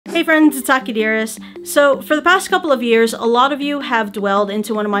Hey friends, it's Akidearest. So for the past couple of years, a lot of you have dwelled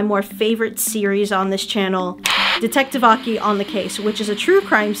into one of my more favorite series on this channel, Detective Aki on the Case, which is a true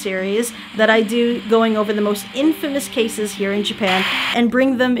crime series that I do going over the most infamous cases here in Japan and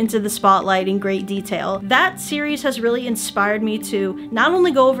bring them into the spotlight in great detail. That series has really inspired me to not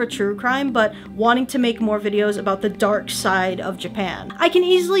only go over true crime, but wanting to make more videos about the dark side of Japan. I can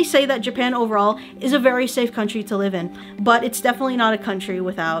easily say that Japan overall is a very safe country to live in, but it's definitely not a country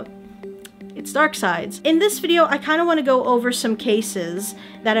without its dark sides. In this video, I kind of want to go over some cases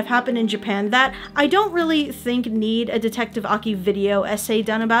that have happened in Japan that I don't really think need a Detective Aki video essay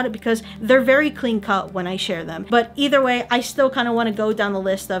done about it because they're very clean cut when I share them. But either way, I still kind of want to go down the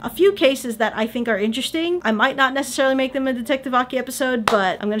list of a few cases that I think are interesting. I might not necessarily make them a Detective Aki episode,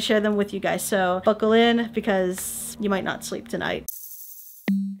 but I'm going to share them with you guys. So buckle in because you might not sleep tonight.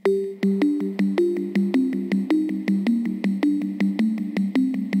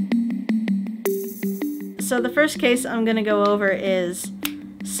 So the first case I'm gonna go over is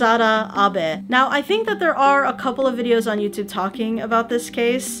𝙤𝙤𝙤𝙤. Now, I think that there are a couple of videos on YouTube talking about this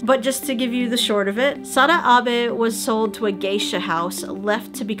case, but just to give you the short of it, 𝙤𝙤𝙤𝙤 was sold to a geisha house,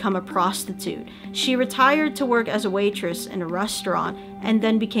 left to become a prostitute. She retired to work as a waitress in a restaurant, and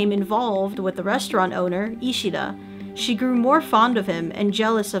then became involved with the restaurant owner, Ishida. She grew more fond of him and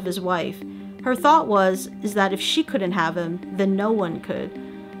jealous of his wife. Her thought was that if she couldn't have him, then no one could.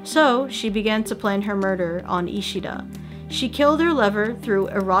 So, she began to plan her murder on Ishida. She killed her lover through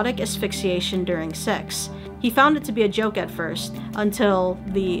erotic asphyxiation during sex. He found it to be a joke at first, until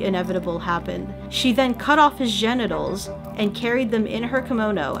the inevitable happened. She then cut off his genitals and carried them in her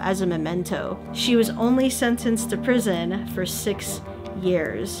kimono as a memento. She was only sentenced to prison for 6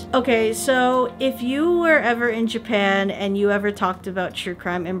 years. Okay, so if you were ever in Japan and you ever talked about true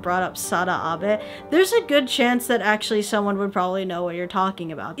crime and brought up 𝙤𝙤𝙤𝙤, there's a good chance that actually someone would probably know what you're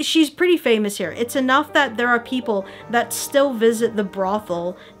talking about. She's pretty famous here. It's enough that there are people that still visit the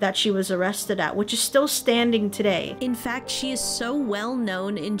brothel that she was arrested at, which is still standing today. In fact, she is so well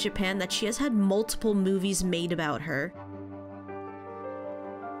known in Japan that she has had multiple movies made about her.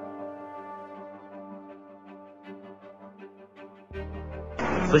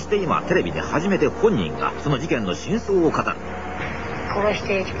 そして今テレビで初めて本人がその事件の真相を語る。殺し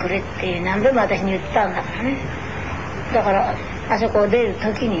てくれって何度も私に言ってたんだからね。だからあそこを出る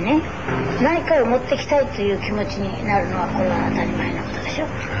時にね、何かを持ってきたいという気持ちになるのはこれは当たり前なことでしょ。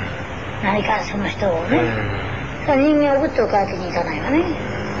何かその人をね、人間をぶっておくわけにいかないわね。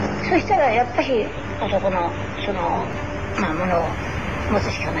そしたらやっぱり男のそのものを持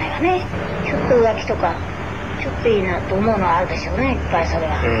つしかないわね。ちょっと浮気とか。 ちょっといいなと思うのはあるでしょうね、いっぱいそれ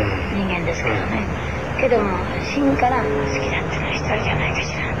は、人間ですからね。けども、真から好きだってのは一人じゃないか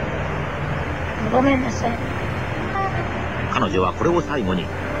しら。ごめんなさい。彼女はこれを最後に、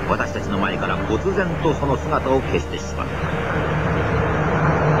私たちの前から忽然とその姿を消してしまった。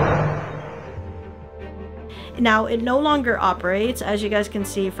 Now, it no longer operates, as you guys can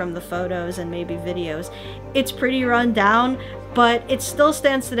see from the photos and maybe videos. It's pretty run down, but it still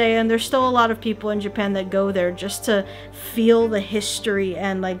stands today, and there's still a lot of people in Japan that go there just to feel the history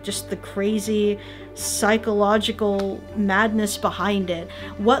and like just the crazy psychological madness behind it.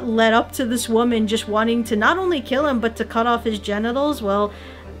 What led up to this woman just wanting to not only kill him, but to cut off his genitals? Well,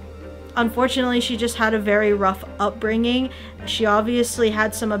 unfortunately, she just had a very rough upbringing. She obviously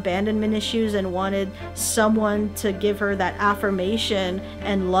had some abandonment issues and wanted someone to give her that affirmation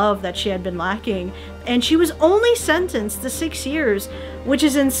and love that she had been lacking. And she was only sentenced to 6 years, which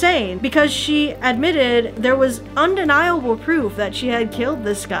is insane because she admitted there was undeniable proof that she had killed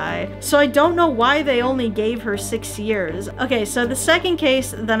this guy. So I don't know why they only gave her 6 years. Okay, so the second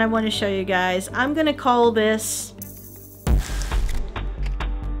case that I want to show you guys, I'm gonna call this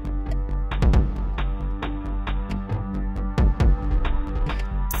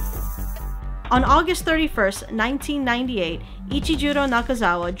On August 31st, 1998, Ichijuro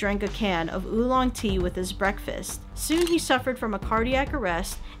Nakazawa drank a can of oolong tea with his breakfast. Soon he suffered from a cardiac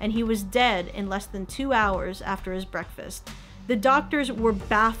arrest, and he was dead in less than 2 hours after his breakfast. The doctors were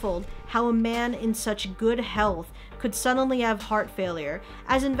baffled how a man in such good health could suddenly have heart failure.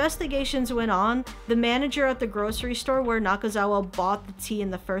 As investigations went on, the manager at the grocery store where Nakazawa bought the tea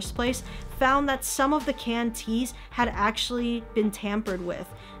in the first place found that some of the canned teas had actually been tampered with.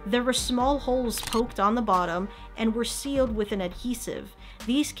 There were small holes poked on the bottom and were sealed with an adhesive.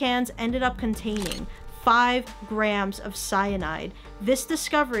 These cans ended up containing 5 grams of cyanide. This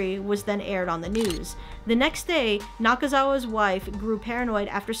discovery was then aired on the news. The next day, Nakazawa's wife grew paranoid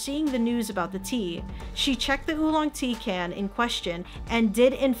after seeing the news about the tea. She checked the oolong tea can in question and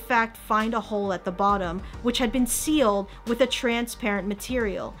did in fact find a hole at the bottom, which had been sealed with a transparent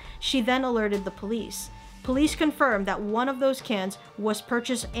material. She then alerted the police. Police confirmed that one of those cans was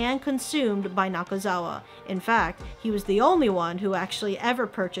purchased and consumed by Nakazawa. In fact, he was the only one who actually ever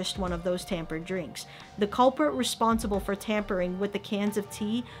purchased one of those tampered drinks. The culprit responsible for tampering with the cans of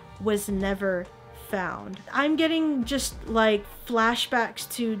tea was never found. I'm getting just like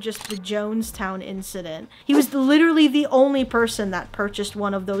flashbacks to just the Jonestown incident. He was literally the only person that purchased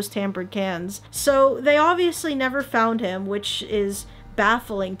one of those tampered cans. So they obviously never found him, which is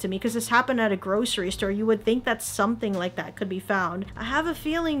baffling to me because this happened at a grocery store. You would think that something like that could be found. I have a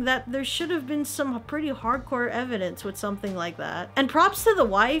feeling that there should have been some pretty hardcore evidence with something like that. And props to the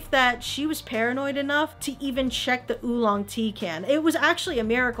wife that she was paranoid enough to even check the oolong tea can. It was actually a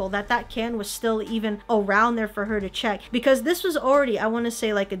miracle that that can was still even around there for her to check, because this was already, I want to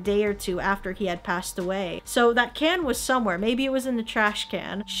say, like a day or two after he had passed away. So that can was somewhere. Maybe it was in the trash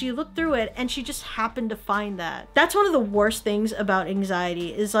can. She looked through it and she just happened to find that. That's one of the worst things about anxiety,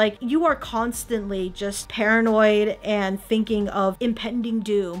 is like you are constantly just paranoid and thinking of impending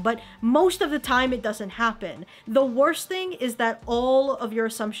doom, but most of the time it doesn't happen. The worst thing is that all of your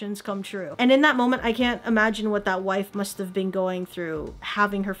assumptions come true. And in that moment, I can't imagine what that wife must have been going through,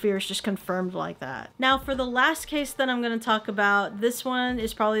 having her fears just confirmed like that. Now for the last case that I'm going to talk about, this one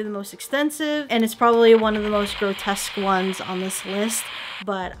is probably the most extensive and it's probably one of the most grotesque ones on this list,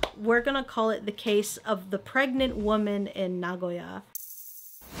 but we're gonna call it the case of the pregnant woman in Nagoya.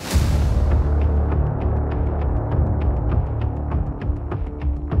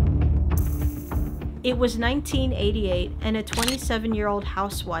 It was 1988 and a 27-year-old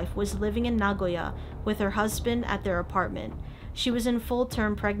housewife was living in Nagoya with her husband at their apartment. She was in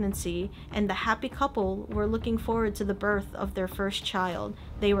full-term pregnancy and the happy couple were looking forward to the birth of their first child.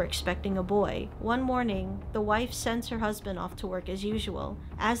 They were expecting a boy. One morning, the wife sends her husband off to work as usual.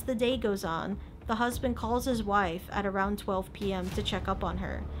 As the day goes on, the husband calls his wife at around 12 p.m. to check up on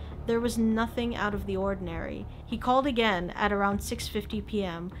her. There was nothing out of the ordinary. He called again at around 6:50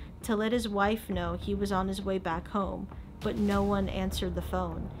 p.m. to let his wife know he was on his way back home, but no one answered the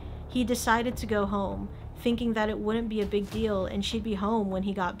phone. He decided to go home, thinking that it wouldn't be a big deal and she'd be home when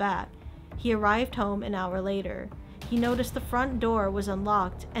he got back. He arrived home an hour later. He noticed the front door was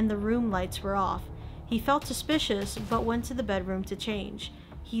unlocked and the room lights were off. He felt suspicious but went to the bedroom to change.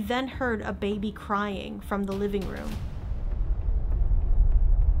 He then heard a baby crying from the living room.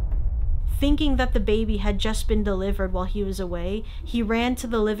 Thinking that the baby had just been delivered while he was away, he ran to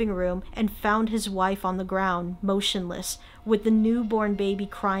the living room and found his wife on the ground, motionless, with the newborn baby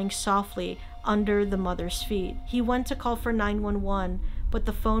crying softly under the mother's feet. He went to call for 911, but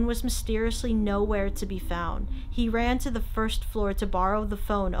the phone was mysteriously nowhere to be found. He ran to the first floor to borrow the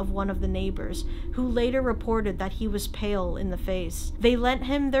phone of one of the neighbors, who later reported that he was pale in the face. They lent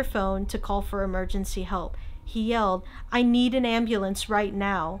him their phone to call for emergency help. He yelled, "I need an ambulance right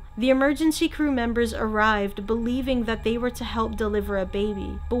now." The emergency crew members arrived believing that they were to help deliver a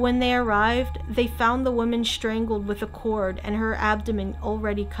baby. But when they arrived, they found the woman strangled with a cord and her abdomen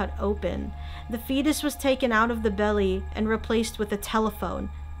already cut open. The fetus was taken out of the belly and replaced with a telephone,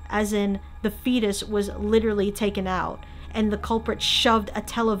 as in the fetus was literally taken out, and the culprit shoved a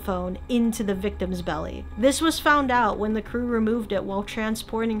telephone into the victim's belly. This was found out when the crew removed it while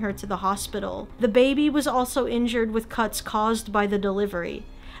transporting her to the hospital. The baby was also injured with cuts caused by the delivery.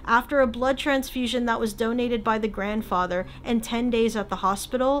 After a blood transfusion that was donated by the grandfather and 10 days at the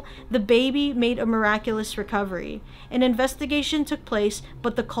hospital, the baby made a miraculous recovery. An investigation took place,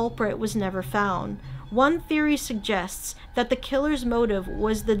 but the culprit was never found. One theory suggests that the killer's motive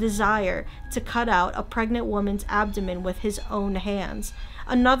was the desire to cut out a pregnant woman's abdomen with his own hands.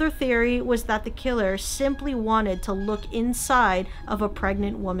 Another theory was that the killer simply wanted to look inside of a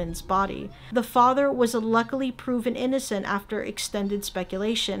pregnant woman's body. The father was luckily proven innocent after extended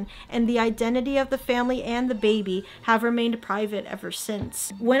speculation, and the identity of the family and the baby have remained private ever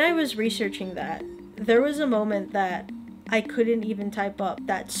since. When I was researching that, there was a moment that I couldn't even type up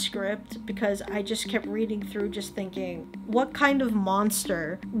that script because I just kept reading through just thinking, what kind of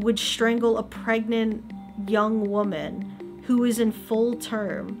monster would strangle a pregnant young woman who is in full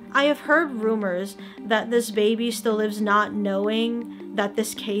term? I have heard rumors that this baby still lives not knowing that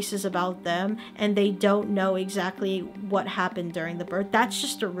this case is about them and they don't know exactly what happened during the birth. That's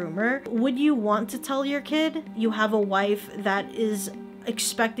just a rumor. Would you want to tell your kid you have a wife that is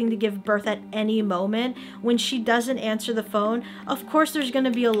expecting to give birth at any moment. When she doesn't answer the phone, of course there's going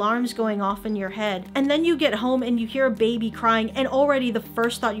to be alarms going off in your head. And then you get home and you hear a baby crying, and already the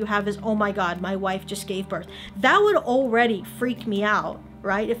first thought you have is, oh my god, my wife just gave birth. That would already freak me out,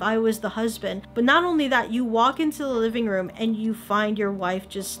 right, if I was the husband. But not only that, you walk into the living room and you find your wife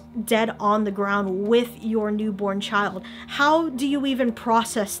just dead on the ground with your newborn child. How do you even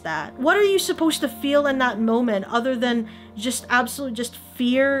process that? What are you supposed to feel in that moment other than just absolute just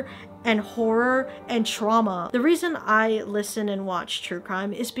fear and horror and trauma? The reason I listen and watch true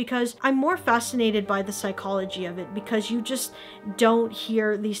crime is because I'm more fascinated by the psychology of it, because you just don't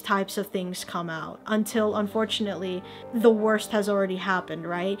hear these types of things come out until, unfortunately, the worst has already happened,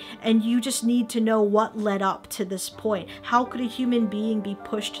 right? And you just need to know what led up to this point. How could a human being be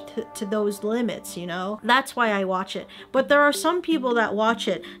pushed to those limits, you know? That's why I watch it. But there are some people that watch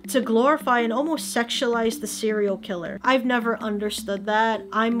it to glorify and almost sexualize the serial killer. I've never understood that.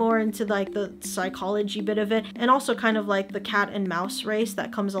 I'm more into like the psychology bit of it, and also kind of like the cat and mouse race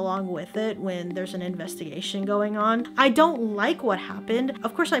that comes along with it when there's an investigation going on. I don't like what happened.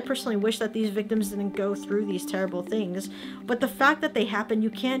 Of course, I personally wish that these victims didn't go through these terrible things, but the fact that they happen, you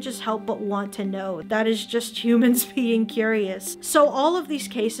can't just help but want to know. That is just humans being curious. So all of these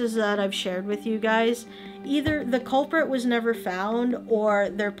cases that I've shared with you guys, either the culprit was never found or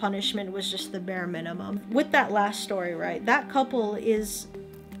their punishment was just the bare minimum. With that last story, right, that couple is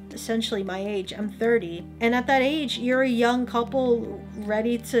essentially my age. I'm 30, and at that age you're a young couple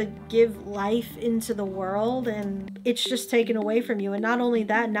ready to give life into the world, and it's just taken away from you. And not only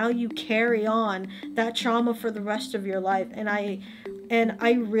that, now you carry on that trauma for the rest of your life. And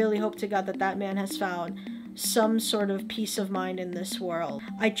I really hope to God that that man has found some sort of peace of mind in this world.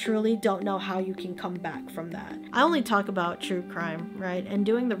 I truly don't know how you can come back from that. I only talk about true crime, right? And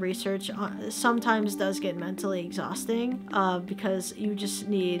doing the research sometimes does get mentally exhausting because you just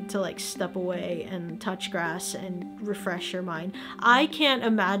need to like step away and touch grass and refresh your mind. I can't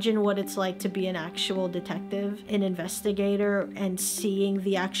imagine what it's like to be an actual detective, an investigator, and seeing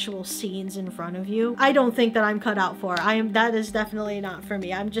the actual scenes in front of you. I don't think that I'm cut out for. That is definitely not for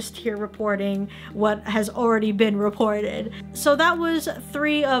me. I'm just here reporting what has already been reported. So that was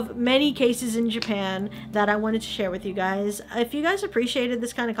 3 of many cases in Japan that I wanted to share with you guys. If you guys appreciated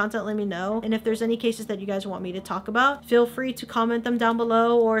this kind of content, let me know. And if there's any cases that you guys want me to talk about, feel free to comment them down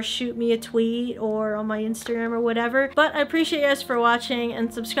below or shoot me a tweet or on my Instagram or whatever. But I appreciate you guys for watching,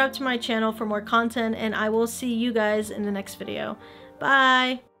 and subscribe to my channel for more content, and I will see you guys in the next video.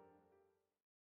 Bye!